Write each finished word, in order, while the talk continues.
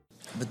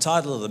The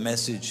title of the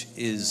message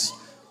is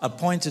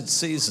Appointed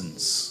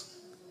Seasons.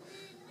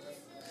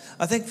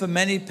 I think for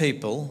many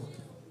people,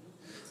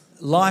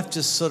 life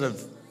just sort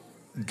of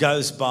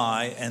goes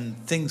by and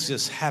things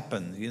just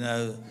happen,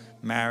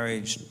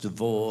 marriage,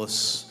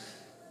 divorce,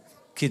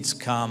 kids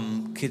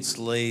come, kids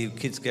leave,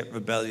 kids get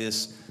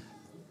rebellious,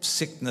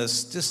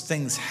 sickness, just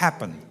things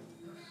happen.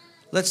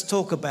 Let's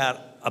talk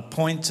about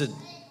appointed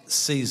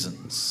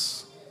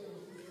seasons.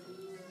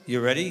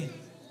 You ready?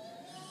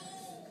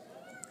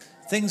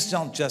 Things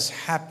don't just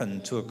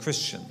happen to a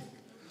Christian.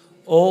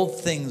 All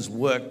things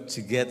work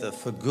together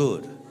for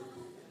good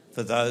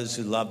for those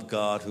who love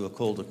God, who are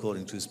called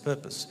according to his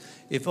purpose.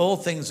 If all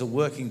things are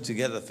working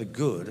together for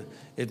good,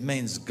 it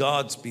means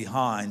God's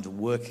behind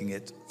working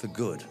it for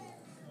good.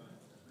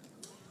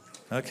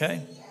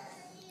 Okay?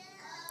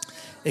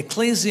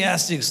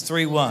 Ecclesiastes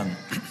 3:1.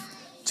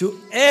 To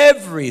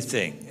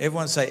everything,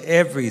 everyone say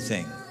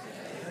everything.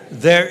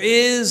 There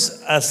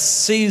is a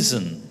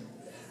season,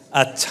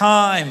 a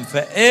time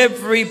for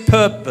every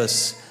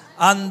purpose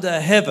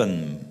under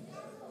heaven.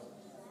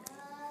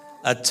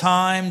 A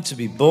time to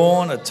be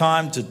born, a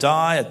time to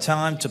die, a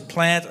time to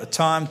plant, a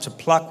time to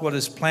pluck what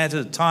is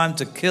planted, a time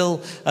to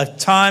kill, a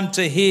time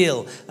to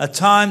heal, a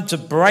time to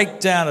break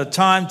down, a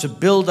time to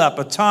build up,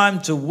 a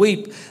time to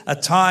weep, a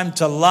time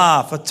to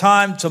laugh, a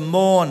time to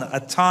mourn,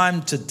 a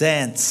time to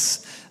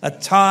dance, a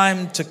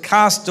time to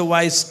cast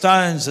away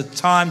stones, a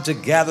time to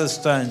gather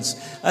stones,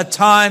 a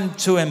time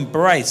to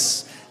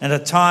embrace, and a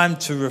time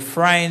to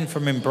refrain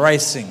from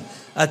embracing,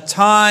 a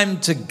time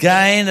to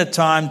gain, a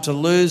time to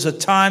lose, a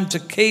time to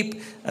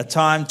keep, a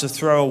time to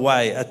throw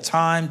away, a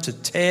time to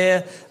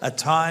tear, a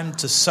time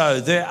to sow.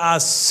 There are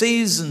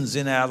seasons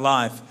in our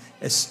life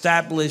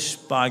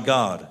established by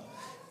God,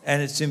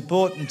 and it's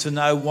important to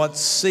know what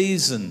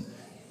season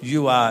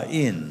you are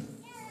in.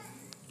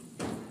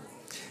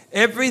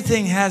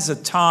 Everything has a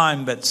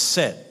time that's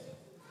set,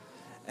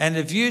 and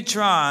if you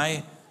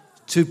try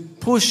to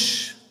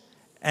push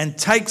and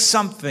take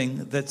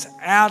something that's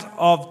out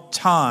of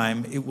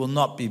time, it will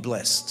not be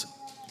blessed.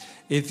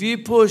 If you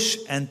push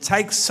and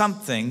take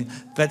something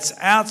that's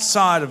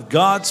outside of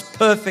God's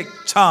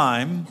perfect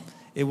time,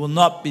 it will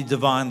not be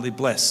divinely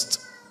blessed.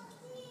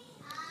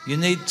 You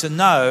need to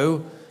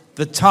know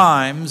the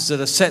times that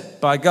are set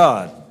by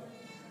God.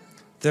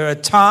 There are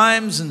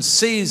times and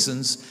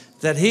seasons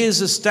that he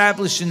has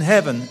established in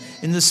heaven,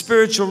 in the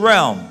spiritual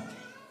realm.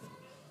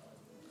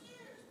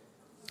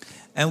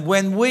 And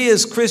when we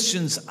as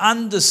Christians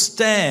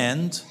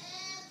understand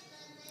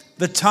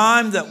the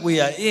time that we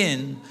are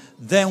in,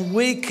 then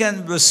we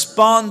can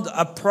respond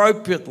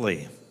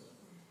appropriately.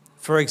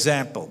 For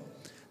example,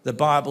 the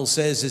Bible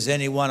says, is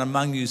anyone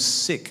among you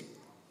sick?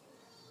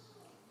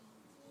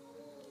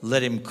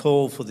 Let him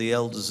call for the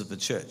elders of the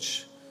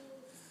church.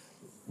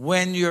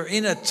 When you're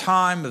in a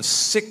time of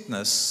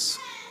sickness,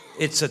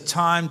 it's a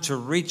time to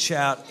reach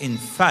out in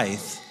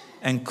faith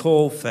and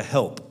call for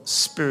help,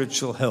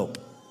 spiritual help,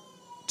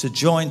 to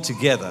join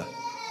together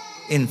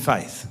in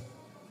faith.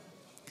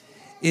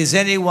 Is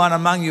anyone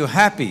among you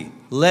happy?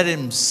 Let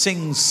him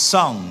sing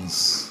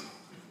songs.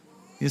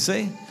 You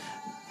see?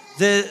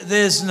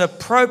 There's an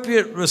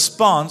appropriate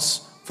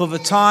response for the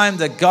time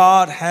that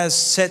God has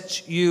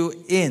set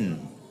you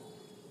in.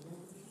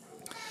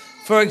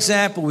 For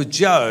example, with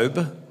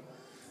Job,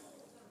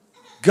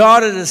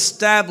 God had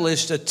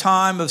established a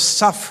time of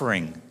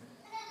suffering.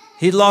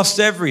 He lost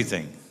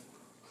everything.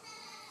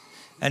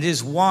 And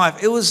his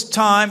wife, it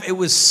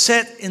was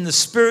set in the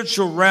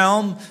spiritual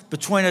realm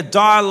between a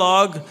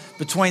dialogue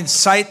between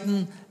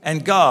Satan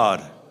and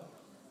God.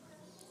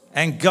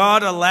 And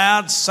God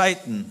allowed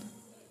Satan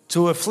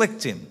to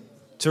afflict him,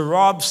 to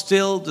rob,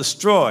 steal,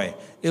 destroy.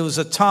 It was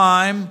a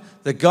time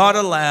that God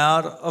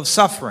allowed of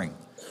suffering.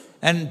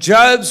 And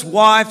Job's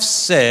wife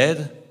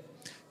said,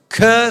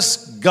 curse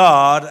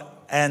God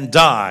and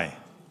die.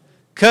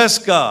 Curse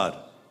God.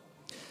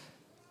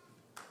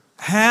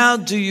 How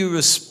do you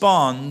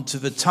respond to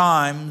the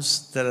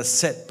times that are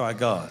set by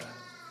God?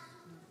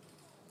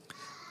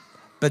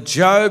 But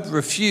Job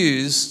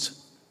refused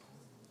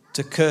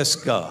to curse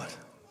God.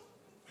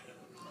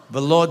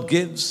 The Lord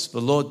gives, the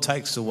Lord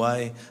takes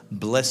away.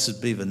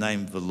 Blessed be the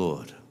name of the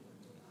Lord.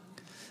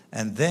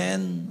 And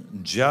then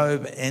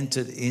Job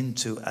entered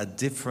into a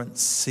different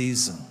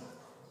season.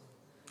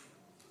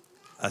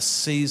 A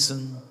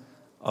season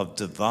of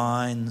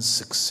divine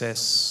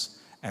success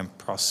and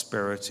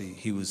prosperity.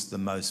 He was the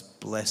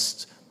most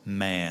blessed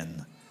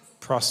man,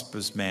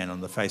 prosperous man on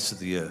the face of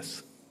the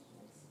earth.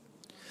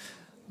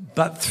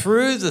 But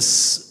through the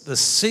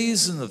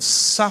season of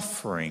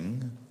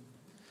suffering,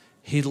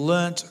 he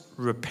learnt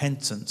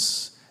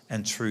repentance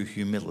and true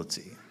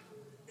humility.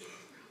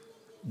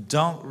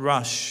 Don't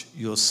rush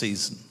your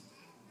season.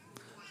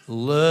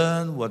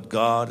 Learn what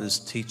God is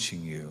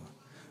teaching you.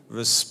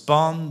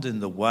 Respond in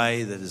the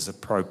way that is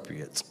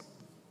appropriate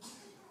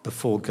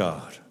before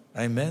God.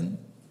 Amen?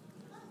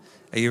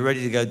 Are you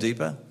ready to go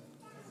deeper?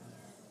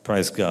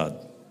 Praise God.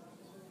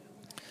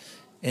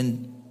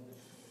 And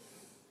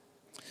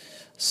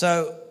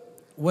so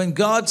when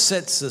God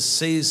sets a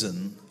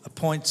season,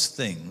 appoints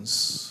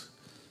things,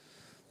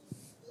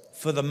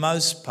 for the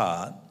most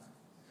part,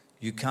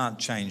 you can't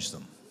change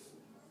them.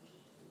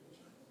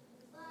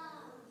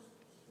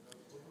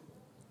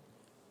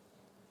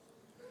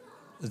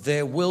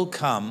 There will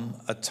come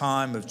a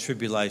time of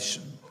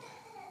tribulation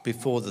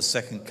before the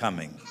second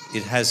coming.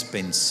 It has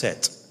been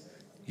set.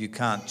 You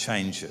can't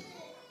change it.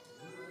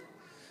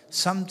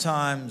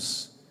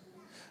 Sometimes,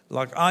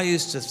 like I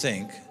used to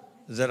think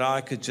that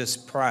I could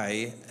just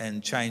pray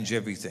and change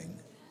everything.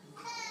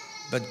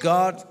 But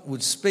God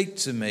would speak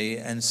to me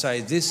and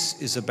say,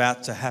 this is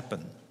about to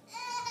happen.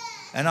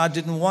 And I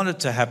didn't want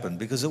it to happen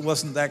because it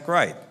wasn't that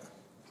great.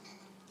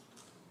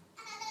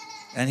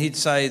 And he'd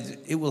say,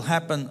 it will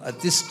happen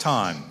at this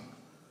time.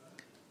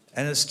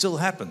 And it still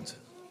happened,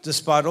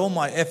 despite all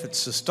my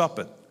efforts to stop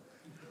it.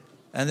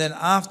 And then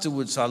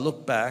afterwards, I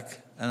look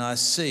back and I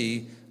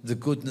see the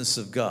goodness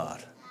of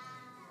God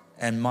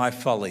and my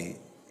folly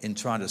in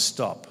trying to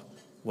stop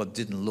what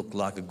didn't look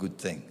like a good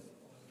thing.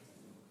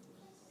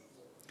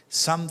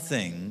 Some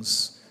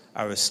things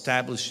are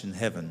established in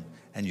heaven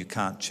and you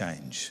can't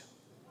change.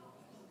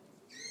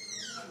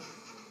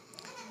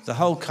 The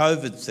whole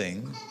COVID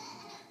thing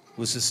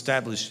was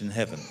established in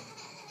heaven.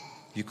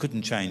 You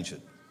couldn't change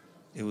it.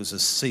 It was a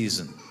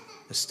season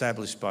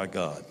established by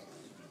God.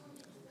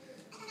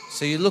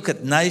 So you look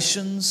at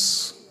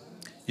nations,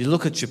 you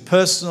look at your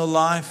personal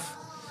life,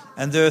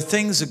 and there are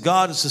things that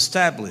God has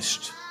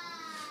established.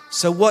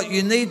 So what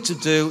you need to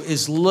do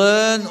is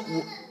learn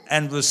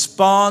and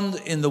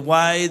respond in the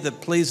way that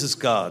pleases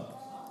God.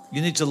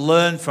 You need to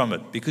learn from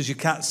it because you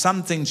can't.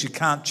 Some things you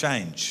can't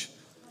change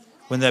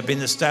when they've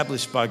been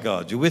established by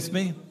God. You with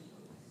me?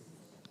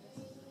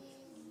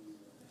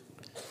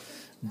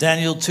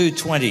 Daniel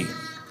 2:20.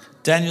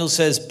 Daniel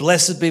says,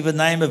 blessed be the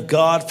name of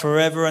God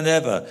forever and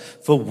ever,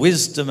 for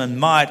wisdom and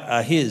might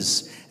are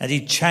his, and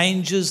he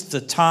changes the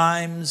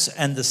times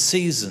and the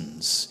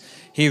seasons.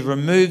 He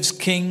removes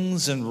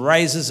kings and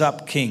raises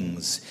up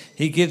kings.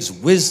 He gives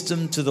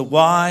wisdom to the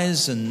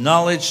wise and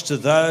knowledge to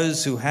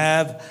those who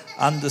have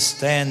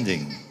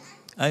understanding.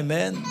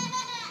 Amen.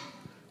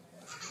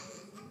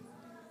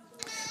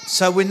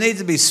 So we need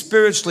to be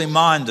spiritually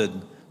minded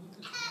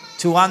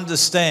to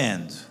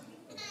understand.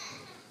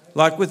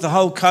 Like with the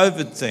whole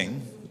COVID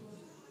thing,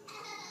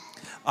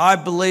 I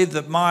believe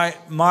that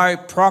my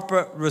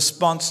proper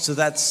response to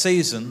that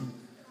season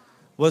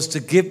was to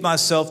give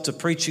myself to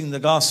preaching the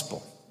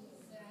gospel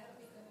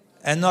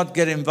and not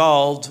get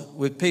involved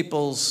with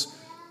people's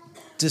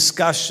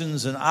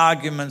discussions and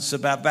arguments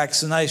about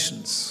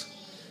vaccinations,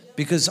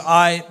 because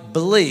I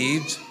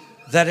believed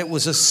that it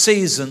was a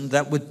season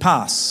that would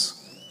pass.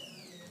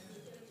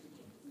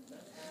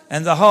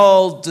 And the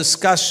whole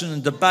discussion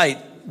and debate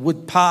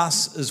would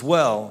pass as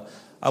well.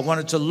 I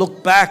wanted to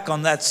look back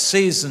on that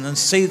season and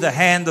see the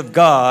hand of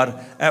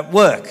God at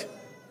work.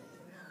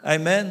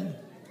 Amen.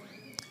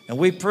 And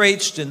we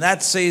preached in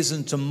that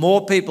season to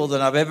more people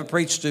than I've ever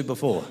preached to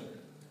before.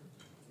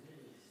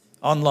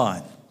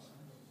 Online.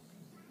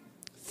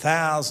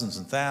 Thousands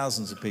and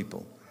thousands of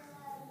people.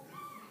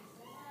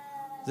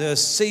 There are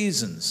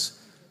seasons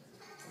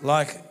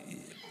like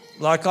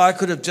I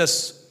could have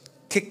just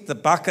kicked the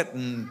bucket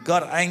and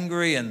got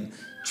angry and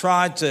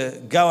tried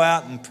to go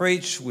out and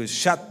preach with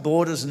shut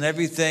borders and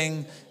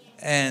everything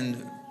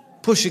and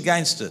push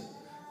against it.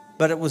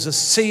 But it was a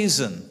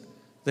season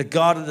that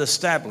God had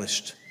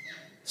established.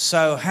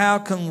 So how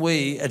can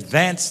we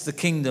advance the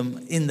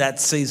kingdom in that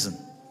season?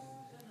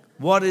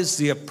 What is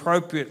the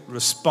appropriate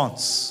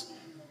response?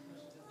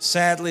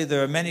 Sadly,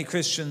 there are many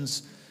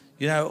Christians,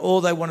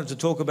 all they wanted to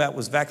talk about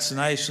was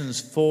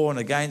vaccinations, for and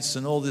against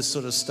and all this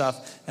sort of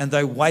stuff, and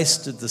they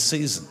wasted the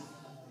season.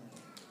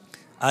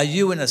 Are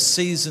you in a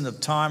season of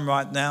time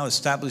right now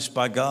established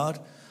by God?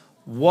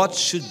 What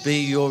should be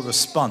your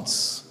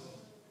response?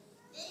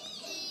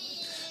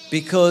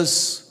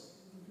 Because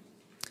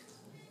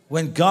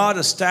when God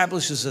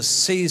establishes a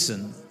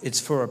season, it's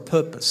for a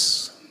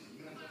purpose.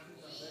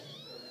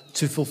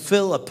 To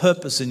fulfill a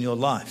purpose in your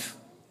life.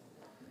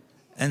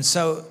 And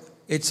so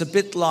it's a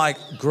bit like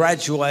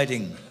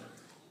graduating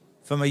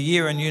from a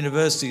year in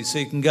university so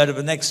you can go to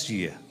the next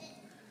year.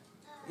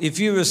 If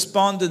you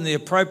respond in the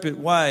appropriate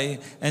way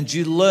and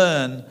you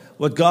learn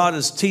what God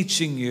is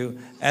teaching you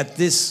at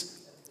this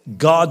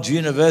God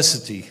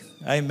university,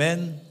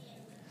 amen,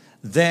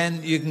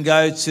 then you can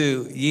go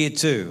to year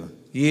 2,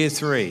 year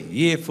 3,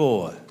 year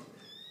 4,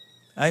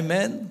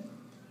 amen.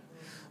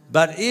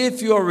 But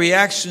if your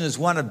reaction is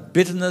one of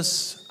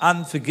bitterness,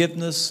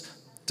 unforgiveness,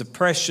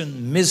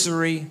 depression,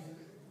 misery,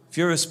 if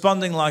you're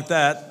responding like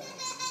that,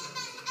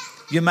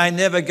 you may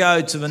never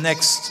go to the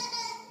next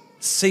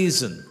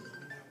season.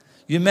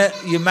 You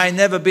may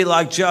never be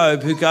like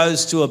Job, who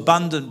goes to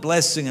abundant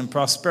blessing and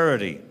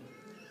prosperity.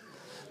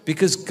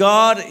 Because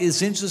God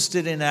is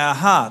interested in our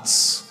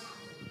hearts.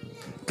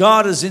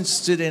 God is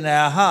interested in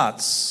our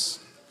hearts.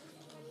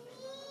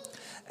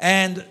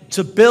 And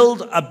to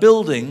build a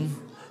building,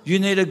 you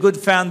need a good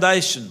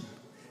foundation.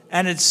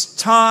 And it's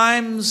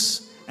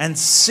times and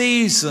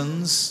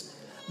seasons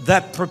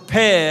that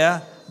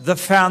prepare the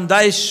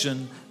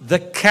foundation, the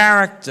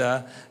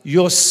character.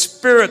 Your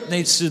spirit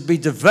needs to be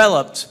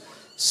developed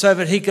so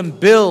that he can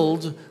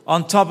build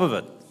on top of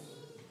it.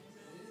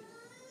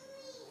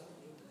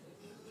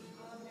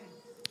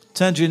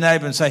 Turn to your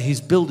neighbour and say, he's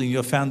building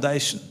your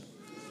foundation.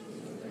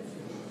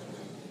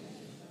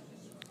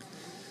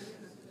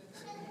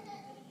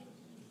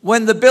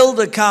 When the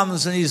builder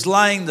comes and he's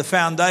laying the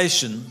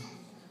foundation,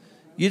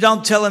 you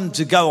don't tell him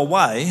to go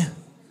away.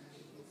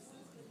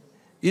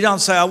 You don't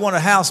say, I want a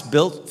house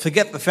built,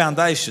 forget the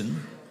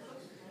foundation.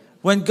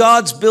 When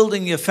God's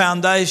building your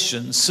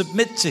foundation,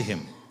 submit to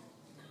him.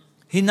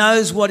 He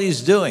knows what he's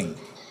doing.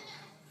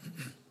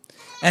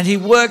 And he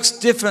works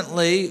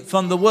differently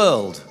from the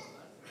world.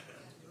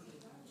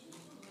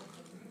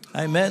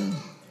 Amen.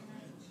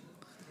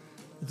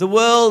 The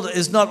world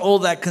is not all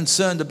that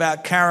concerned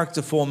about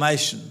character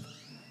formation.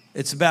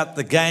 It's about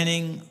the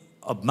gaining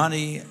of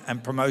money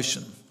and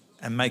promotion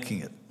and making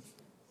it.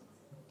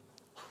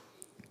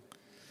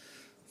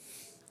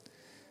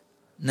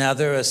 Now,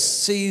 there are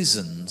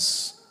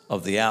seasons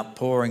of the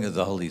outpouring of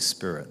the Holy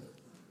Spirit.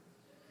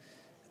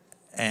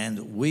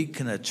 And we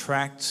can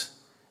attract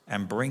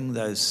and bring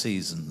those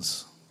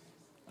seasons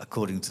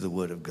according to the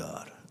Word of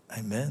God.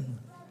 Amen.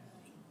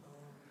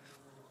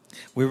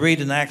 We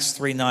read in Acts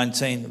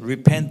 3:19,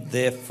 repent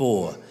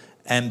therefore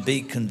and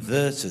be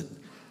converted,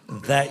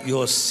 that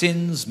your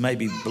sins may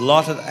be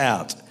blotted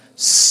out,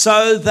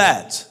 so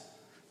that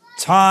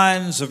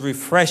times of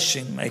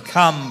refreshing may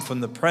come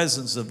from the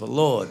presence of the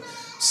Lord.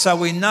 So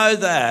we know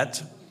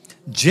that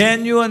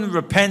genuine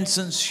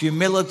repentance,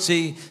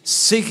 humility,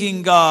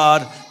 seeking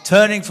God,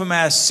 turning from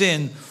our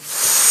sin,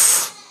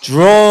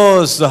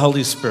 draws the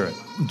Holy Spirit,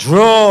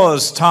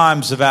 draws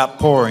times of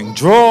outpouring,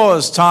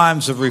 draws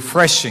times of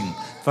refreshing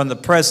from the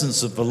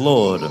presence of the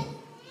Lord.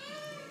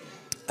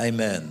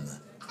 Amen.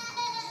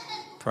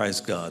 Praise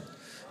God.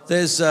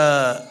 There's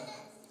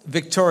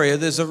Victoria,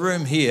 there's a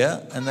room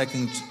here, and they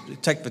can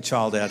take the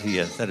child out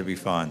here. That'll be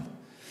fine.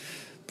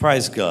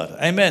 Praise God.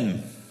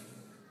 Amen.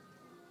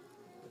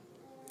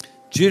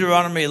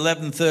 Deuteronomy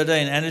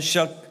 11:13, and it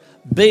shall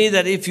be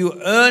that if you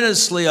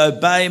earnestly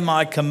obey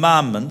my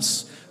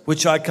commandments,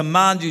 which I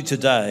command you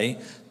today,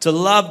 to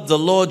love the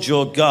Lord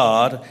your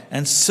God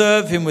and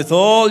serve him with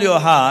all your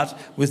heart,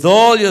 with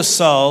all your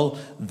soul,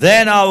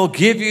 then I will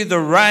give you the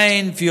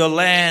rain for your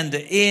land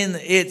in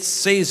its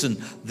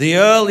season, the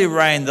early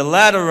rain, the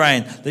latter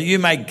rain, that you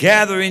may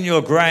gather in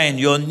your grain,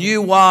 your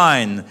new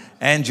wine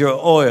and your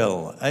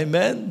oil.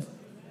 Amen.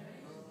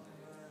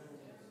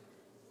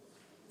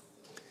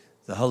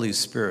 The Holy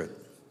Spirit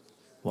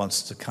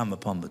wants to come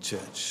upon the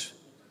church,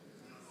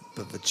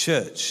 but the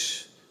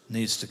church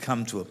needs to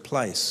come to a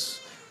place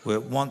where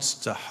it wants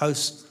to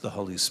host the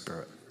Holy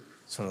Spirit.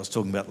 That's what I was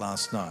talking about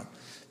last night.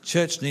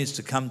 Church needs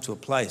to come to a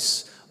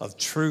place of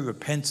true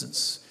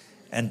repentance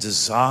and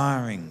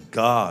desiring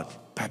God,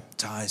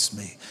 baptize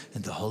me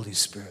in the Holy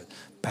Spirit,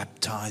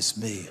 baptize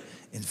me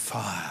in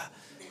fire,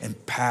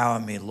 empower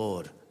me,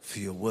 Lord, for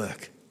your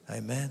work.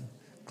 Amen.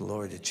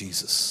 Glory to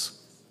Jesus.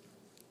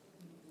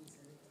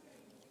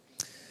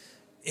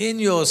 In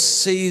your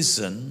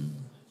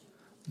season,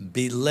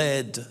 be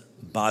led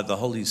by the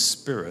Holy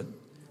Spirit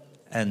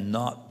and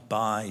not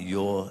by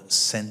your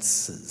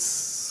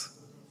senses.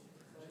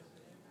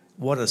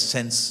 What are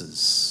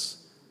senses?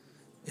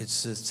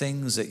 It's the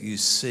things that you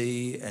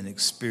see and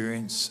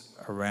experience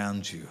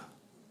around you.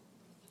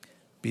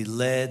 Be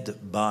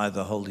led by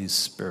the Holy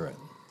Spirit.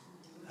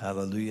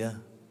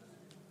 Hallelujah.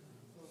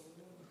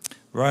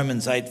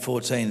 Romans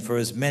 8:14, for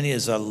as many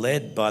as are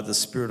led by the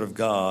Spirit of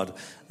God,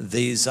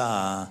 these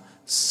are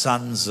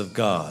sons of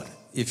God.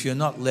 If you're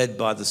not led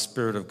by the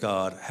Spirit of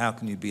God, how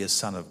can you be a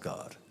son of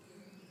God?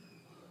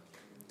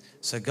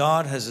 So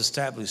God has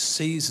established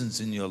seasons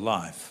in your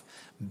life.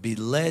 Be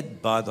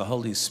led by the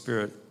Holy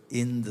Spirit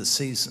in the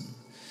season.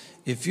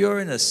 If you're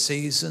in a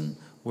season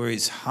where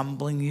he's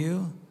humbling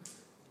you,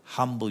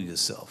 humble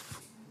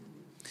yourself.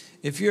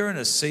 If you're in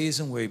a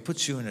season where he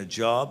puts you in a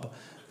job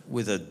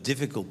with a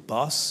difficult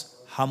boss,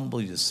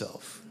 humble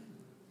yourself.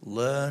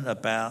 Learn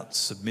about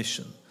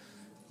submission.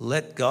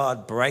 Let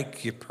God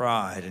break your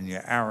pride and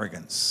your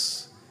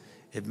arrogance.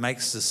 It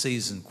makes the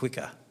season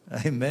quicker.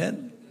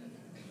 Amen.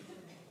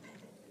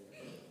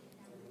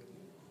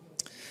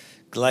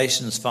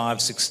 Galatians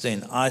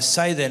 5:16, I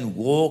say then,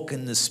 walk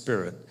in the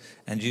Spirit,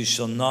 and you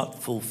shall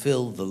not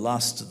fulfill the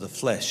lust of the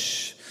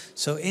flesh.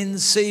 So in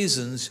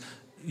seasons,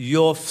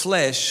 your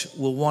flesh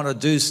will want to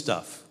do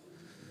stuff.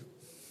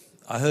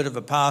 I heard of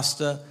a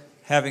pastor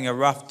having a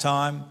rough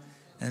time,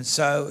 and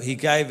so he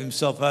gave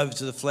himself over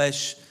to the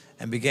flesh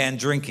and began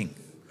drinking.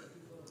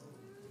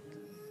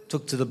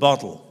 Took to the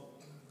bottle.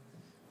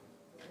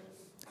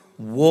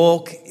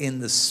 Walk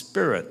in the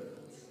Spirit.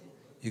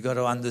 You've got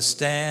to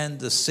understand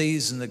the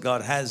season that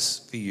God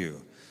has for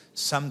you.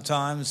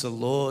 Sometimes the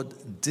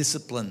Lord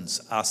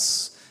disciplines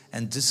us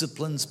and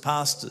disciplines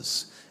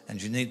pastors,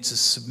 and you need to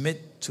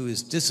submit to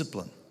his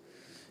discipline.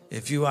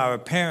 If you are a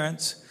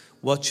parent,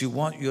 what you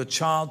want your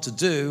child to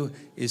do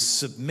is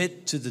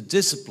submit to the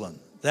discipline.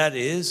 That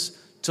is,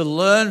 to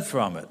learn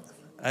from it.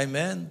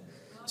 Amen.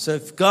 So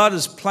if God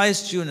has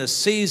placed you in a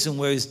season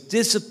where he's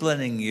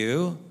disciplining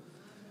you,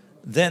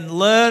 then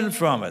learn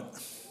from it.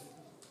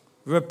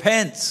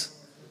 Repent.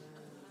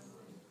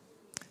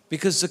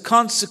 Because the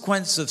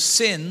consequence of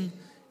sin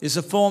is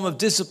a form of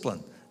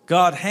discipline.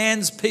 God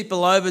hands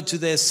people over to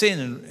their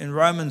sin in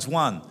Romans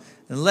 1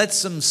 and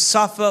lets them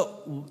suffer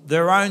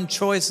their own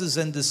choices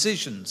and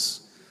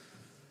decisions.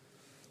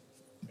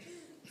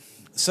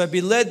 So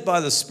be led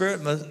by the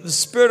Spirit. The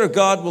Spirit of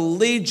God will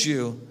lead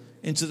you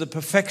into the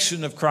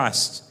perfection of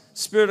Christ. The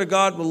Spirit of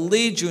God will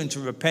lead you into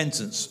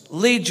repentance,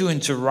 lead you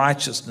into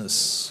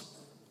righteousness.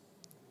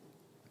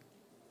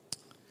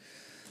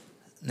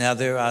 Now,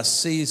 there are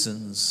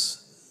seasons.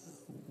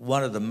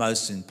 One of the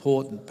most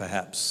important,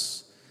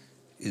 perhaps,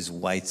 is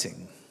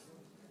waiting.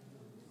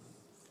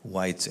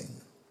 Waiting.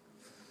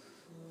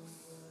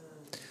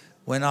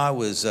 When I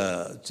was,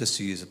 just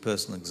to use a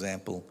personal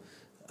example,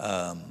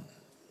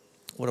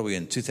 what are we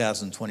in,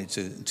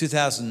 2022? In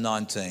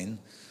 2019,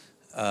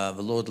 the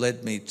Lord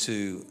led me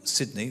to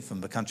Sydney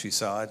from the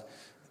countryside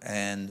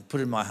and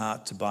put in my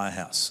heart to buy a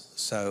house.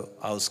 So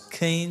I was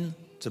keen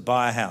to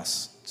buy a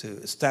house, to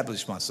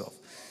establish myself.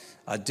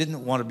 I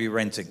didn't want to be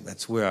renting.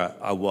 That's where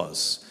I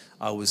was.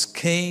 I was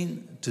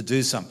keen to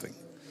do something.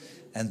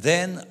 And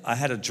then I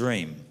had a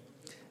dream.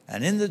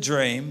 And in the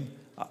dream,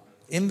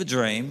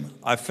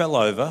 I fell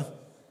over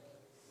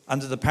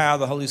under the power of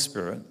the Holy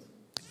Spirit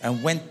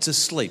and went to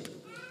sleep,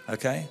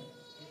 okay?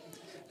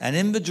 And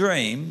in the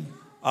dream,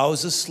 I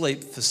was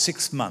asleep for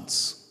 6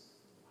 months.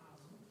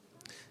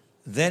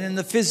 Then in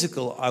the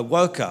physical, I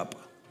woke up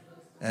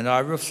and I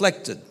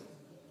reflected.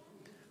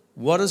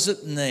 What does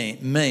it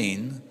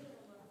mean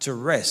to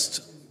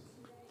rest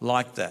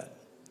like that?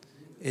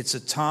 It's a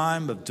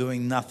time of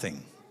doing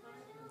nothing.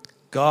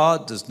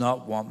 God does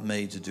not want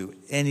me to do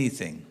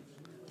anything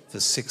for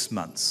 6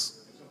 months.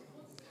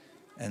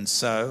 And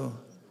so,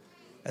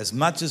 as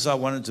much as I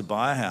wanted to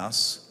buy a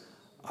house,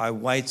 I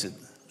waited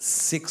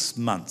 6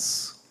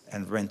 months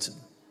and rented.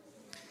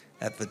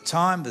 At the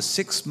time the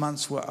 6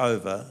 months were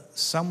over,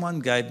 someone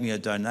gave me a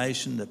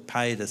donation that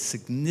paid a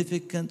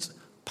significant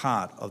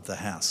part of the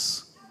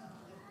house.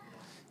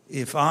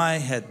 If I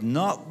had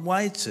not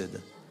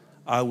waited,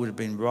 I would have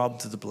been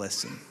robbed of the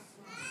blessing.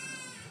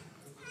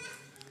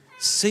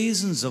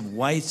 Seasons of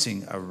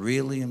waiting are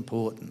really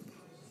important.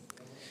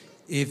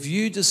 If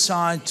you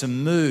decide to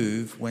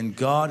move when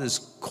God is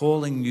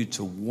calling you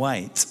to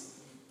wait,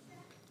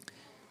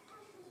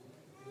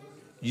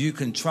 you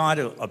can try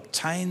to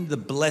obtain the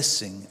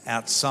blessing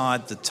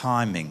outside the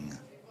timing.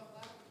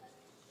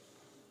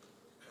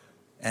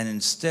 And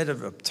instead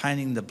of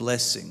obtaining the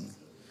blessing,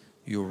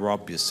 you'll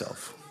rob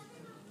yourself.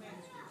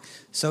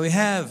 So we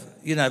have,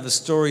 the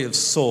story of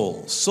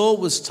Saul. Saul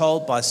was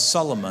told by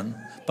Samuel,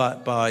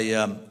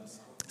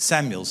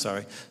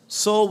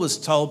 Saul was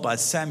told by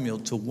Samuel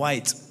to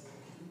wait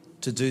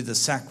to do the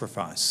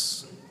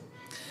sacrifice.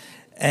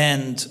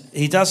 And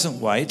he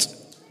doesn't wait.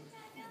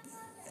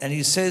 And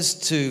he says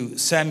to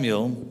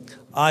Samuel,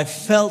 I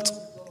felt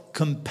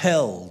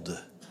compelled.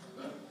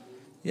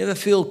 You ever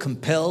feel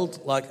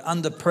compelled, like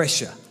under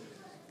pressure?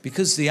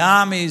 Because the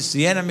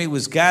enemy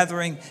was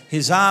gathering,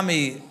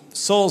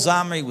 Saul's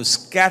army was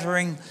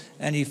scattering,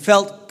 and he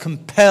felt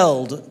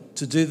compelled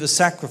to do the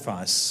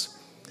sacrifice.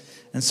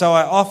 And so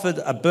I offered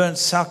a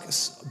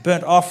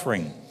burnt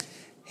offering.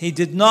 He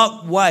did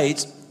not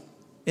wait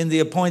in the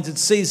appointed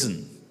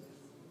season.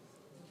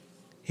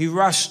 He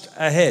rushed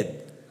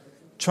ahead,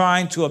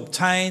 trying to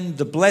obtain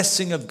the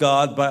blessing of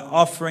God by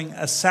offering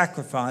a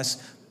sacrifice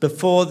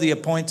before the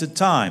appointed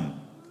time.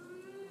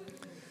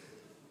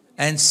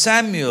 And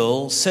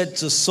Samuel said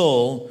to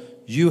Saul,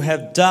 you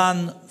have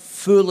done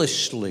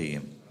foolishly.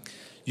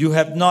 You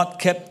have not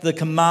kept the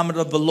commandment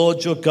of the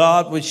Lord your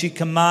God, which he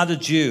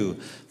commanded you.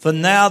 For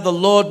now the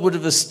Lord would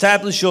have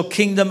established your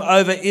kingdom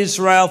over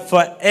Israel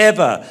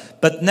forever.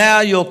 But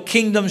now your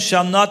kingdom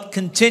shall not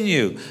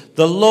continue.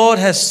 The Lord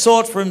has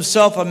sought for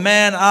himself a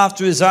man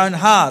after his own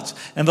heart.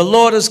 And the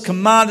Lord has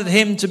commanded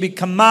him to be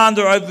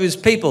commander over his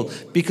people,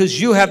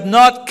 because you have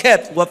not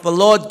kept what the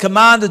Lord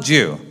commanded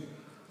you.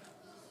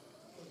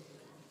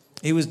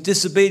 He was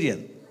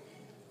disobedient,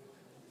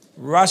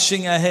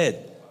 rushing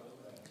ahead,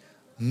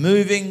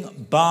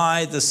 moving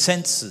by the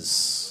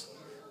senses,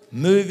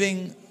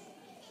 moving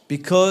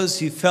because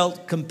he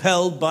felt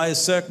compelled by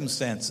his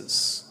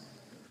circumstances.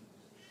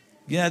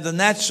 The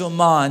natural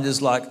mind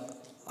is like,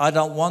 I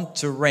don't want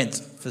to rent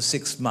for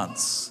 6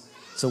 months.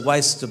 It's a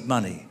waste of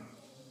money.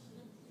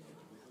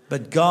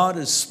 But God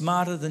is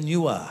smarter than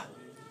you are.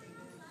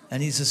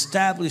 And he's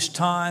established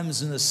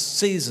times and the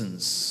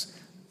seasons.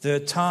 There are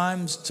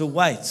times to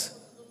wait.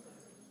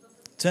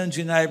 Turn to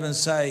your neighbour and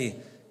say,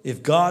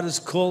 if God is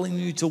calling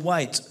you to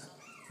wait,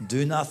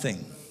 do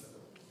nothing.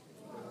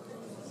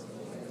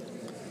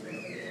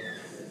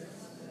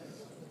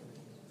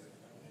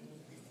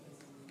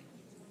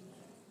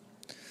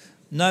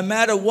 No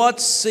matter what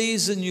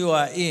season you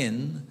are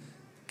in,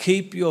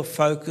 keep your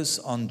focus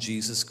on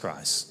Jesus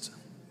Christ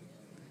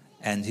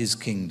and his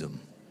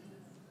kingdom.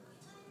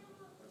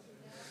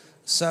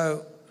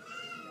 So,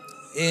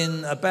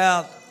 in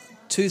about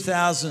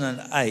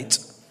 2008,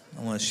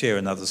 I want to share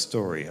another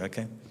story,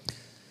 okay?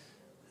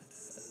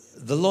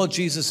 The Lord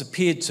Jesus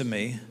appeared to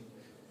me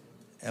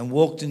and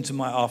walked into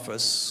my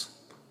office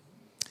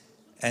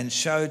and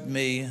showed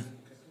me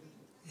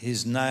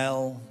his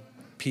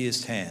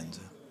nail-pierced hand.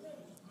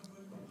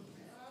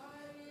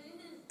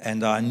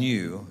 And I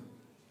knew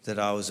that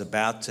I was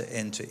about to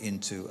enter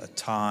into a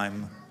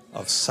time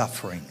of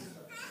suffering.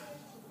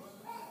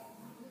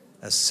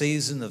 A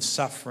season of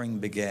suffering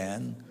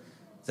began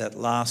that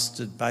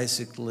lasted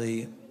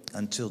basically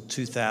until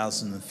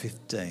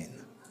 2015,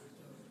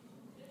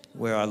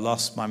 where I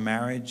lost my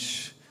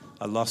marriage,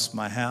 I lost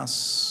my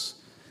house,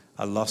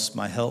 I lost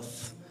my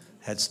health,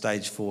 had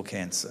stage 4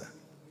 cancer.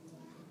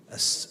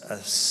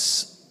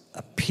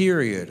 A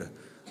period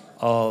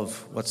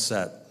of,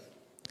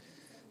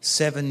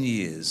 7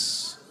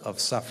 years of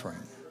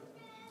suffering.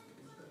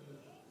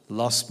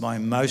 Lost my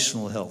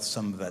emotional health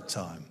some of that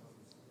time.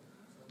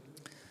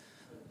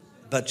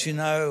 But you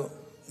know,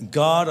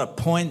 God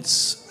appoints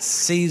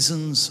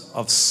seasons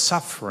of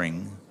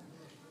suffering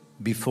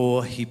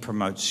before he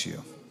promotes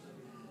you.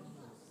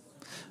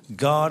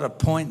 God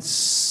appoints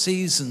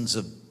seasons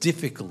of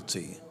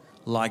difficulty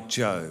like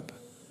Job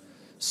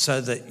so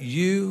that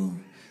you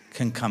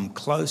can come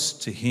close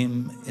to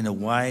him in a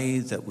way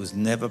that was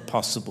never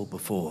possible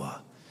before.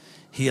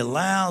 He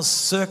allows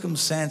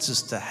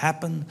circumstances to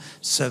happen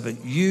so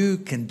that you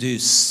can do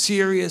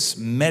serious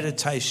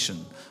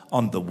meditation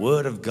on the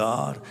Word of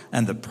God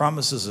and the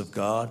promises of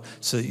God,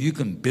 so that you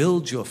can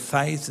build your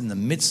faith in the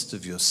midst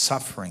of your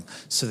suffering,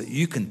 so that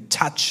you can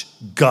touch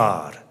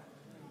God.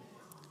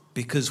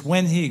 Because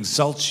when he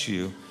exalts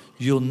you,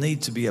 you'll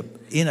need to be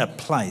in a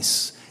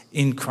place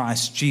in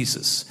Christ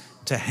Jesus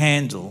to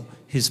handle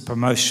his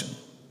promotion.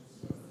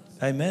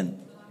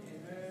 Amen?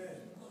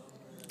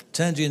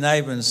 Turn to your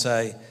neighbour and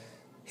say,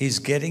 he's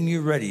getting you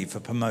ready for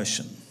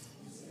promotion.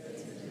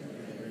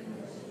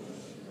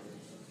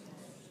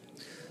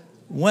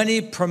 When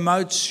he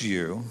promotes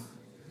you,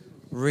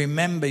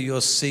 remember your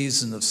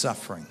season of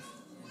suffering.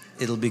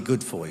 It'll be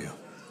good for you.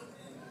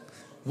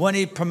 When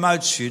he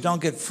promotes you,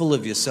 don't get full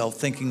of yourself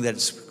thinking that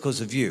it's because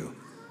of you.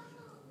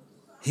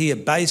 He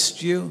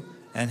abased you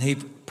and he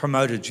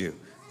promoted you.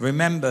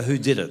 Remember who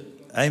did it.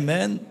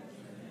 Amen?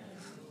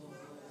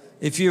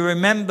 If you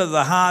remember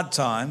the hard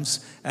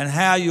times and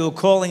how you were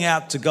calling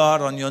out to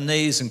God on your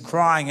knees and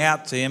crying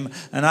out to him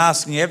and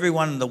asking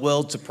everyone in the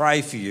world to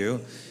pray for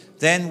you,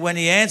 then when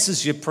he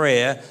answers your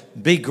prayer,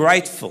 be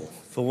grateful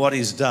for what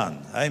he's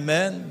done.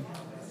 Amen?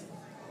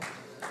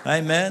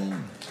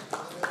 Amen?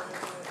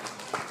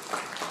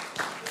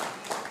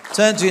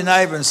 Turn to your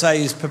neighbour and say,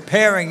 he's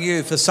preparing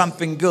you for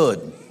something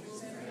good.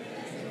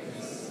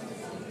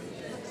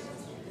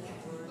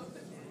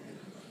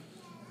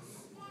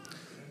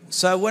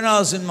 So when I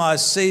was in my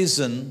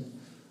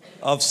season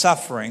of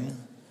suffering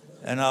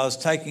and I was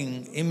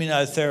taking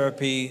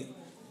immunotherapy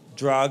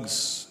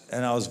drugs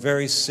and I was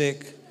very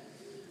sick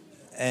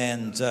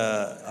and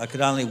I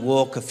could only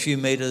walk a few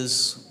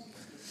meters,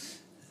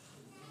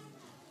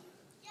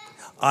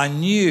 I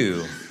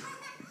knew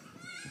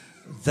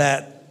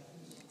that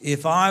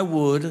if I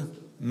would,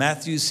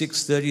 Matthew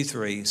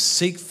 6:33,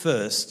 seek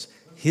first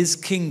his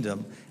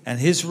kingdom and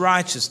his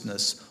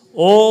righteousness,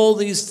 all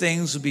these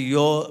things would be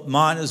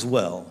mine as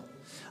well.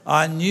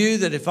 I knew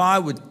that if I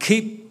would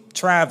keep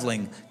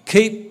traveling,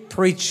 keep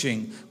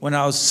preaching when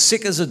I was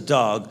sick as a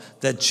dog,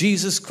 that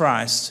Jesus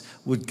Christ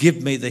would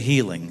give me the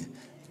healing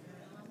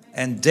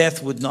and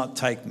death would not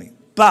take me.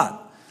 But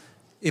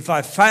if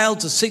I failed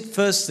to seek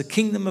first the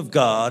kingdom of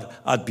God,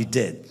 I'd be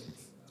dead.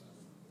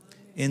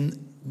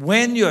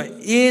 When you're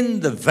in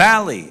the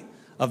valley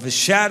of the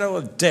shadow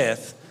of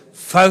death,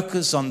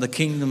 focus on the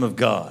kingdom of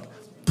God.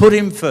 Put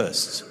him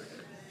first.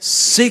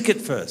 Seek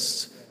it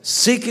first.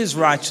 Seek his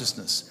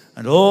righteousness.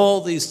 And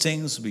all these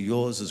things will be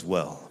yours as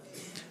well.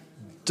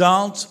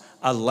 Don't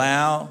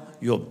allow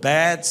your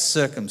bad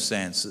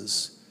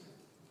circumstances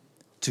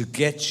to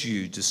get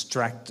you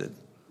distracted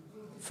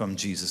from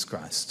Jesus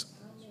Christ.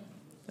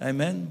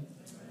 Amen?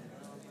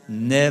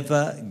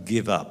 Never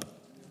give up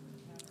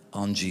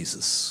on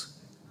Jesus.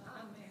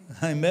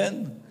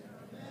 Amen?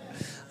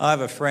 I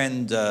have a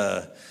friend,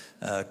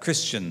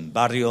 Christian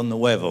Barrio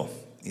Nuevo.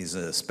 He's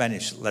a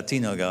Spanish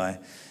Latino guy.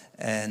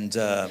 And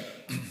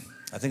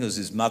I think it was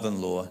his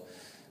mother-in-law.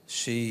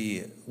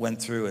 She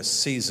went through a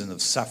season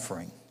of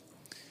suffering.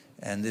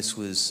 And this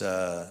was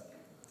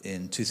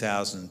in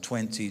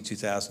 2020,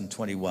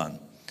 2021.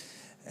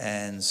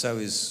 And so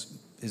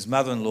his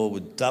mother-in-law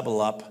would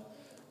double up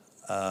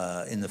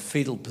in the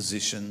fetal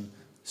position,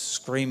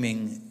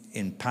 screaming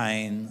in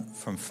pain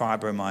from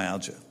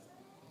fibromyalgia.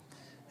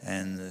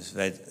 And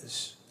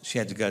she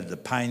had to go to the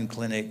pain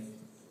clinic.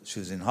 She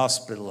was in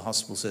hospital. The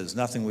hospital said, there's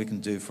nothing we can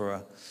do for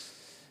her.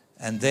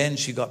 And then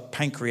she got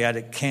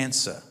pancreatic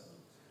cancer,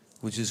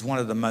 which is one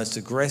of the most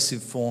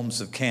aggressive forms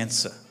of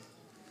cancer.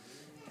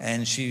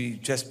 And she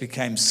just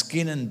became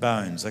skin and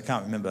bones. I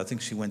can't remember. I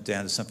think she went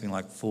down to something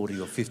like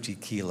 40 or 50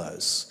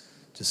 kilos,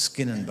 just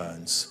skin and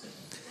bones.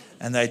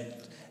 And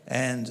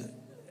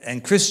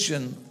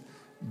Christian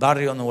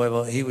Barrio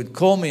Nuevo, he would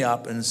call me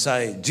up and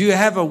say, do you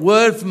have a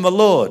word from the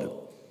Lord?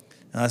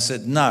 And I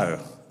said, no,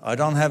 I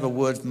don't have a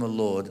word from the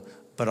Lord,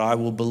 but I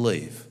will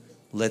believe.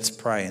 Let's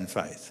pray in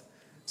faith.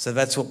 So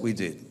that's what we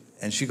did.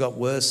 And she got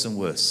worse and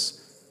worse.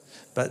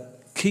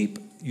 But keep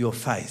your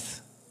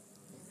faith.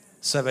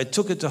 So they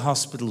took her to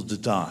hospital to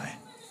die.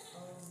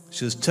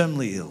 She was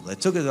terminally ill. They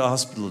took her to the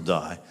hospital to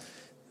die.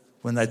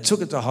 When they took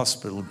her to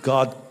hospital,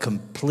 God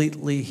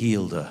completely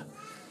healed her.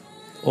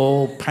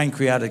 All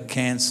pancreatic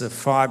cancer,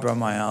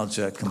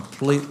 fibromyalgia,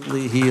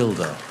 completely healed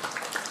her.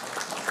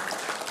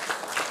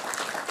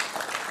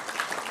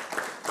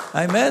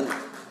 Amen?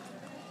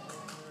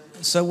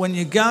 So when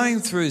you're going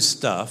through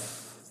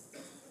stuff,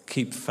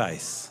 keep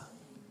faith.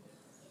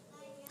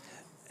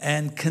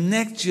 And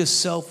connect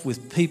yourself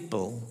with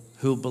people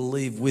who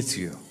believe with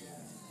you.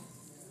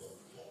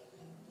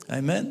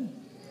 Amen?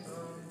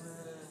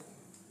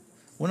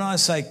 When I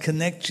say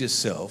connect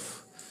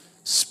yourself,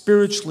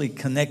 spiritually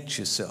connect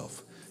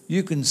yourself,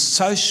 you can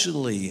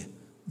socially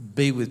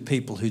be with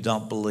people who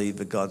don't believe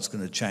that God's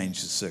going to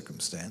change the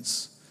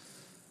circumstance.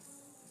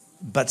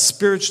 But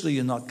spiritually,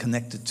 you're not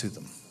connected to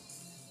them.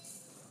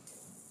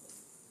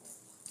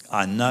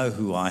 I know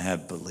who I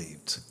have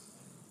believed.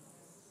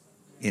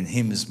 In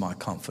him is my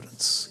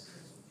confidence.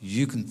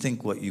 You can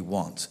think what you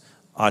want.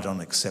 I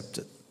don't accept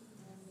it.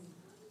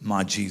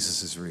 My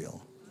Jesus is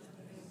real.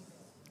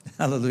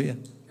 Hallelujah.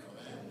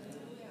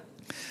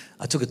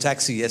 I took a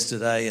taxi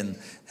yesterday and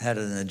had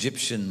an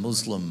Egyptian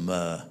Muslim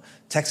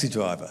taxi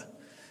driver.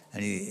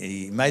 And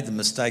he made the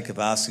mistake of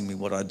asking me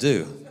what I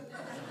do.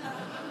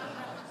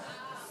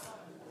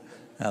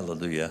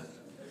 Hallelujah.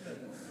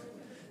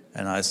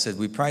 And I said,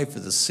 we pray for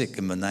the sick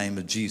in the name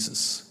of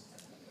Jesus.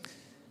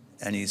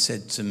 And he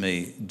said to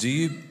me,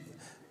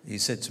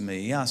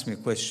 he asked me a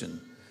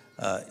question,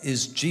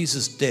 is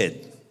Jesus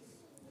dead?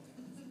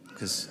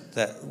 Because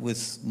that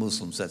with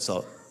Muslims, that's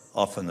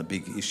often a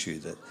big issue,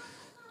 that,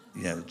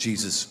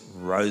 Jesus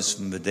rose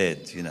from the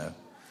dead,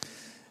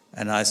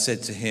 And I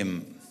said to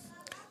him,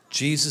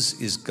 Jesus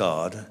is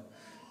God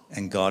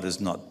and God is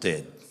not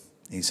dead.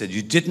 He said,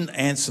 you didn't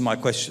answer my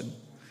question.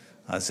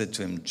 I said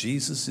to him,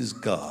 Jesus is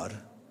God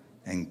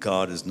and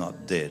God is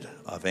not dead.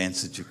 I've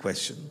answered your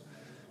question.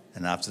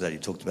 And after that, he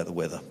talked about the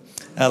weather.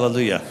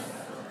 Hallelujah.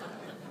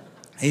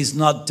 He's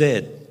not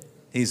dead.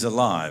 He's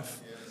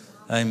alive.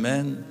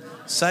 Amen.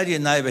 Say to your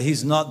neighbour,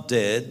 he's not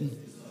dead.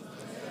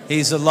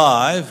 He's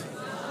alive.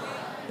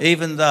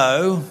 Even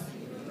though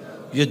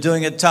you're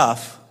doing it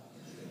tough,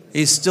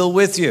 he's still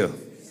with you.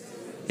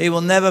 He will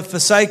never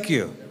forsake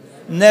you,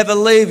 never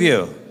leave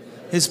you.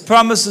 His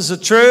promises are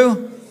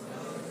true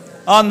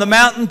on the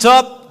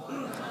mountaintop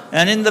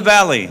and in the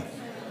valley.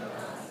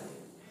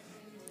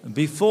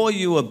 Before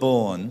you were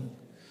born,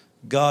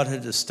 God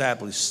had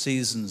established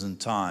seasons and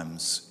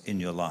times in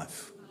your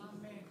life.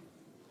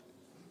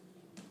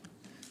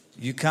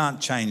 You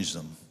can't change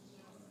them,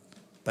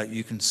 but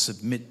you can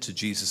submit to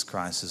Jesus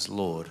Christ as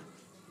Lord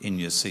in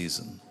your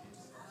season.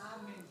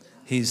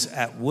 He's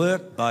at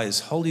work by his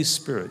Holy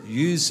Spirit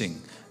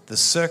using the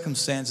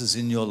circumstances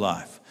in your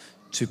life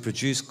to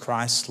produce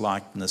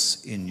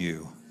Christ-likeness in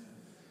you.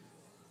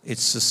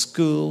 It's the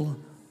school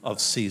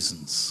of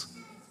seasons.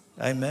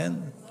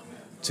 Amen?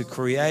 To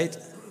create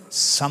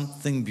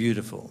something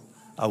beautiful,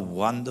 a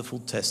wonderful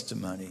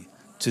testimony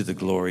to the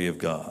glory of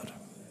God.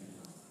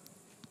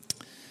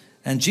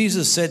 And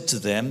Jesus said to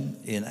them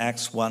in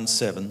Acts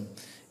 1:7,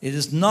 it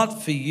is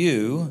not for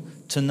you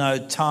to know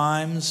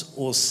times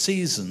or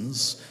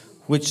seasons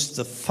which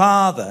the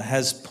Father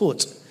has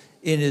put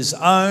in his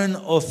own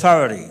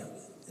authority.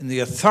 In the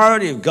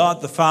authority of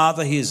God the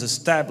Father, he has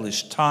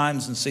established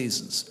times and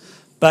seasons.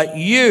 But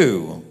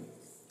you,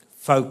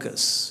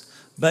 focus,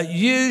 but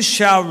you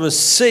shall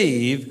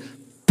receive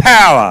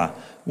power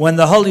when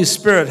the Holy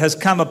Spirit has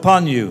come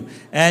upon you,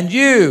 and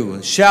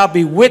you shall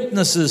be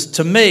witnesses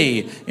to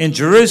me in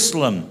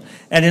Jerusalem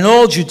and in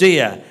all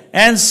Judea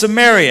and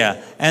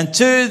Samaria and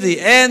to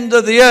the end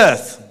of the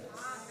earth.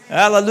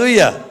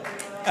 Hallelujah.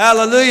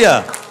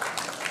 Hallelujah.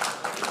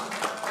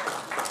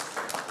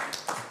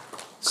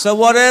 So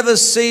whatever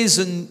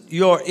season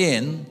you're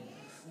in,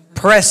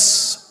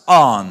 press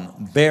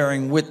on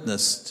bearing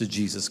witness to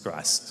Jesus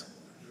Christ.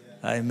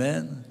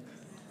 Amen.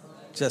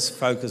 Just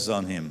focus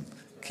on him.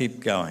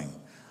 Keep going.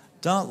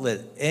 Don't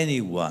let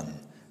anyone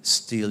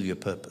steal your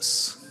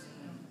purpose.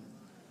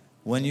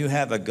 When you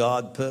have a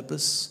God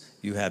purpose,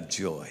 you have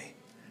joy.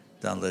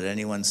 Don't let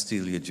anyone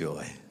steal your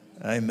joy.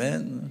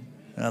 Amen.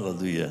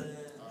 Hallelujah.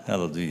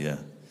 Hallelujah.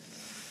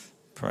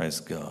 Praise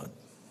God.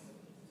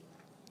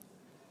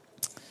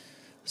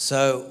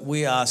 So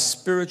we are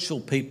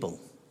spiritual people.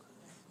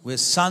 We're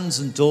sons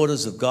and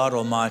daughters of God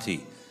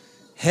Almighty.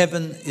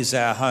 Heaven is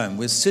our home.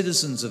 We're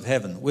citizens of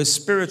heaven. We're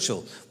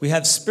spiritual. We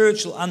have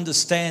spiritual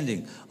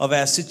understanding of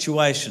our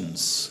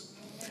situations.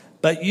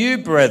 But you,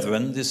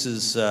 brethren, this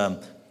is 1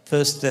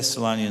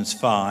 Thessalonians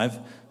 5,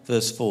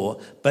 verse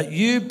 4. But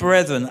you,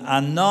 brethren,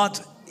 are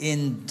not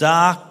in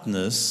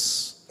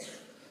darkness,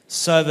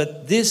 so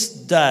that this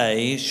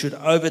day should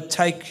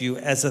overtake you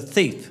as a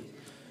thief.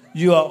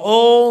 You are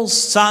all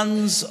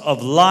sons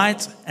of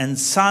light and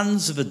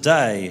sons of the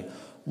day.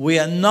 We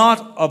are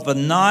not of the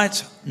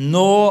night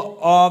nor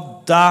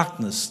of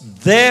darkness.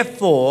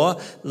 Therefore,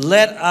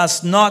 let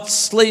us not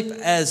sleep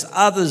as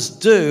others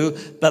do,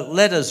 but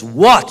let us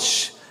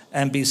watch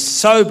and be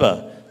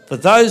sober. For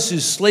those who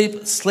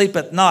sleep, sleep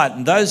at night,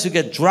 and those who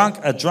get drunk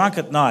are drunk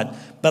at night.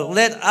 But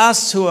let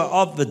us who are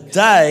of the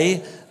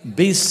day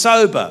be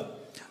sober.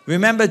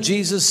 Remember,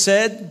 Jesus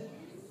said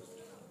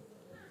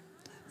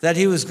that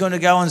he was going to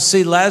go and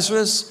see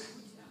Lazarus,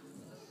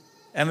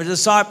 and the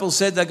disciples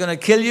said, they're going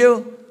to kill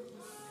you.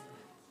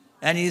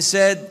 And he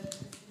said,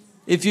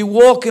 if you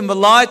walk in the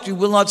light, you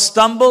will not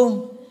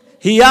stumble.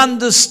 He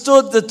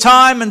understood the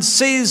time and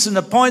season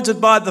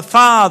appointed by the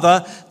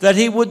Father, that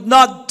he would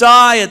not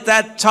die at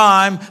that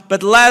time,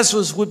 but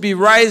Lazarus would be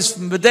raised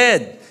from the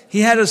dead.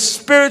 He had a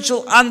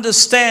spiritual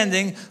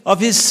understanding of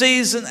his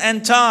season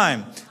and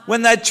time.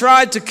 When they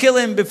tried to kill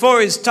him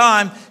before his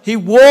time, he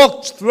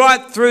walked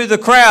right through the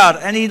crowd,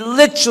 and he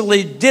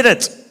literally did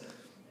it.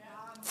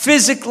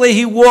 Physically,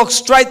 he walked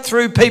straight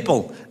through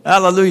people.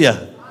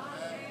 Hallelujah.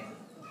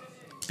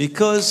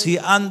 Because he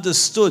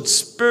understood,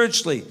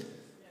 spiritually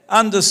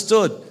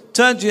understood.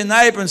 Turn to your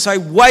neighbor and say,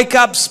 wake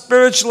up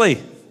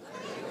spiritually.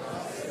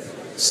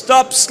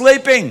 Stop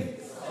sleeping.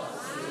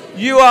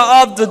 You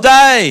are of the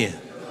day,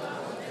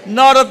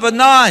 not of the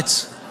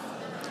night.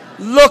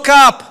 Look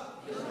up.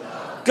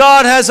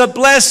 God has a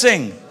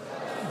blessing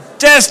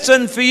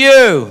destined for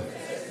you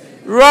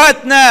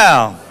right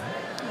now.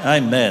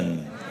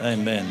 Amen.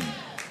 Amen.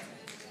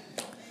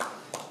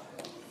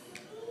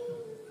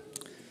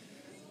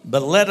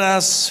 But let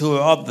us who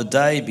are of the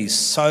day be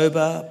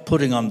sober,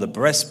 putting on the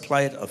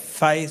breastplate of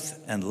faith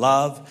and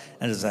love,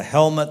 and as a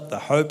helmet the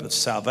hope of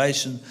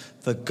salvation.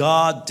 For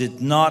God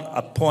did not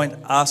appoint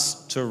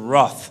us to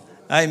wrath.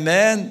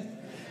 Amen.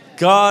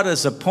 God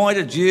has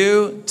appointed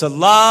you to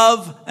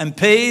love and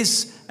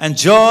peace and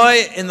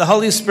joy in the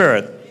Holy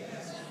Spirit.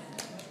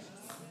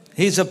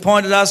 He's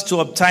appointed us to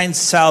obtain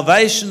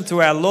salvation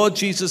through our Lord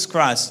Jesus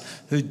Christ,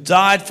 who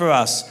died for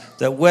us,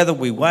 that whether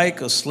we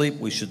wake or sleep,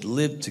 we should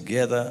live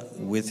together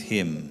with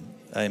him.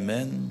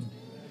 Amen.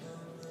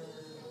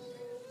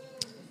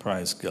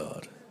 Praise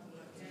God.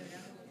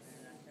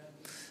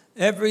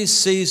 Every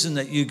season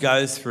that you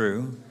go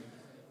through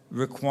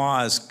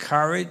requires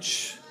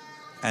courage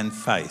and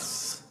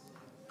faith.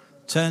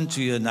 Turn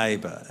to your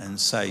neighbor and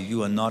say,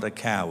 you are not a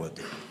coward.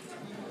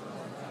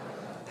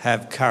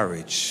 Have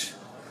courage.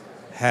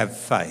 Have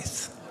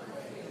faith.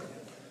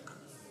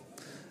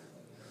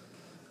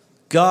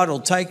 God will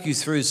take you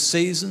through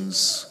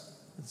seasons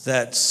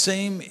that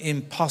seem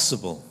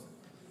impossible,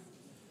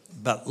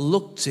 but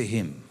look to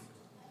him.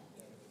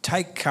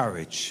 Take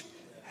courage.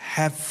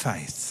 Have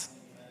faith.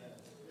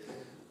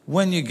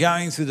 When you're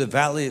going through the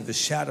valley of the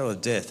shadow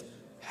of death,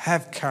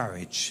 have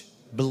courage.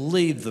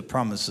 Believe the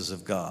promises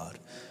of God.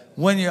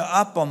 When you're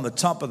up on the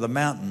top of the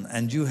mountain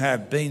and you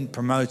have been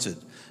promoted,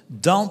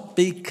 don't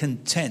be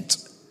content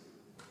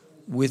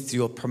with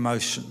your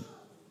promotion.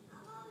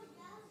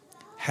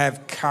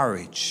 Have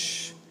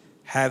courage,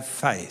 have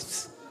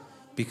faith,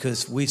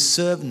 because we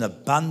serve an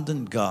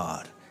abundant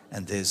God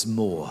and there's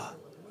more.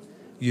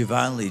 You've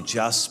only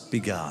just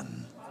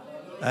begun.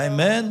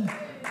 Amen?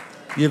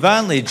 You've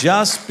only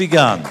just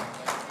begun.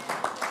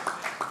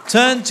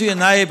 Turn to your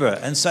neighbor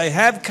and say,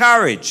 have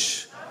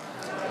courage.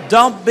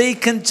 Don't be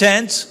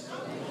content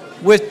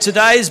with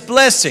today's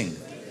blessing,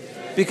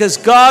 because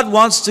God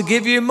wants to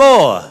give you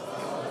more.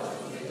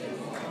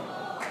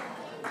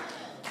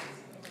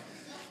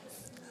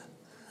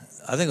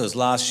 I think it was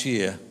last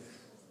year,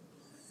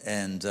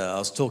 and I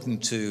was talking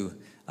to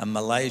a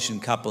Malaysian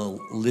couple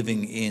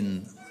living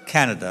in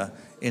Canada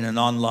in an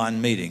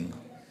online meeting.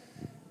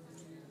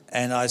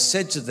 And I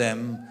said to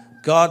them,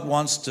 God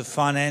wants to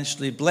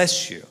financially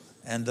bless you.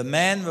 And the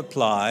man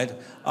replied,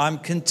 I'm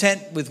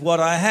content with what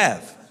I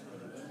have.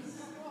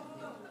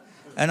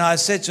 And I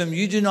said to him,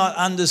 you do not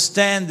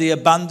understand the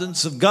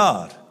abundance of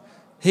God.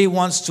 He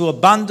wants to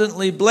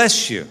abundantly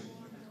bless you.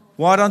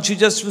 Why don't you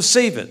just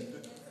receive it?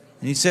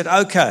 And he said,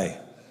 okay.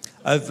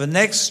 Over the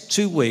next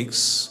 2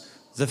 weeks,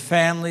 the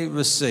family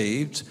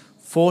received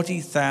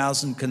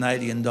 40,000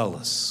 Canadian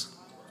dollars.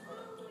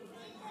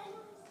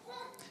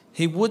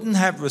 He wouldn't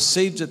have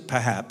received it,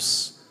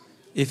 perhaps,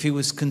 if he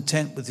was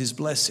content with his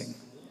blessing.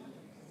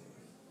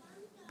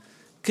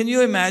 Can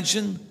you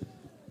imagine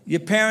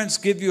your parents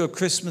give you a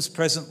Christmas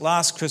present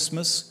last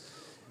Christmas,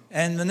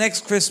 and the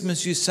next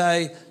Christmas you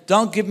say,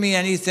 don't give me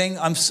anything,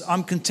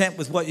 I'm content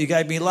with what you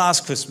gave me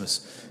last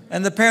Christmas.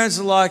 And the parents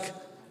are like,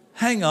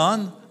 hang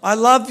on, I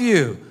love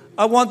you.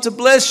 I want to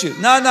bless you.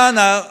 No,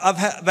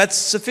 that's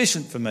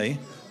sufficient for me.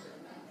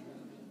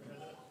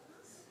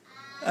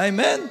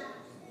 Amen.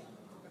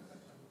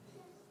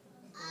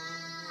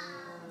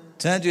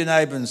 Turn to your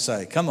neighbor and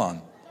say, come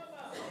on,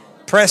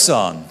 press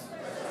on.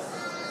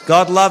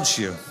 God loves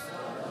you.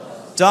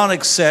 Don't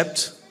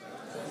accept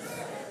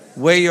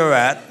where you're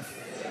at.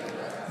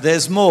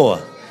 There's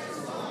more.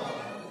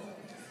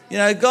 You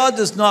know, God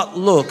does not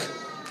look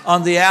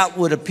on the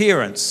outward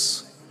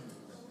appearance.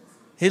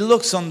 He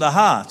looks on the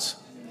heart.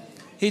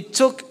 He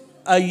took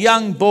a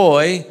young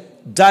boy,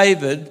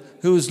 David,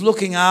 who was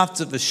looking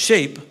after the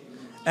sheep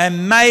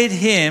and made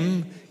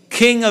him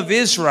king of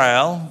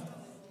Israel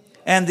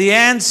and the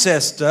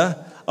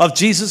ancestor of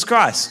Jesus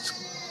Christ.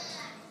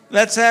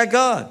 That's our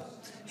God.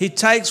 He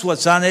takes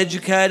what's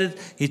uneducated,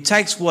 he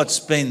takes what's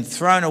been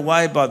thrown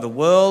away by the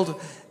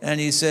world, and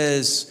he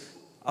says,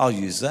 I'll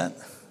use that.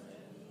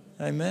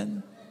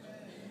 Amen.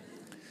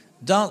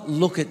 Don't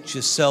look at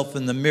yourself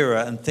in the mirror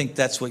and think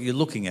that's what you're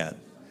looking at,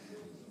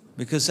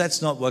 because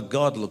that's not what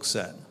God looks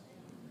at.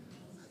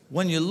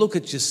 When you look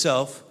at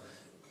yourself,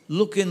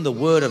 look in the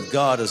Word of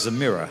God as a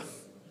mirror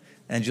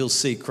and you'll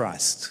see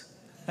Christ.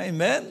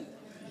 Amen?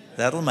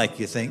 That'll make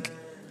you think,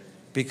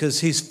 because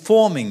he's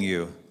forming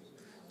you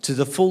to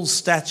the full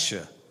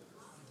stature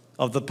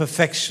of the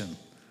perfection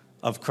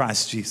of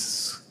Christ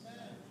Jesus.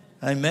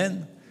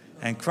 Amen?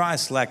 And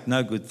Christ lacked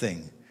no good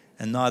thing,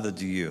 and neither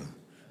do you.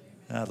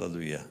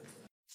 Hallelujah.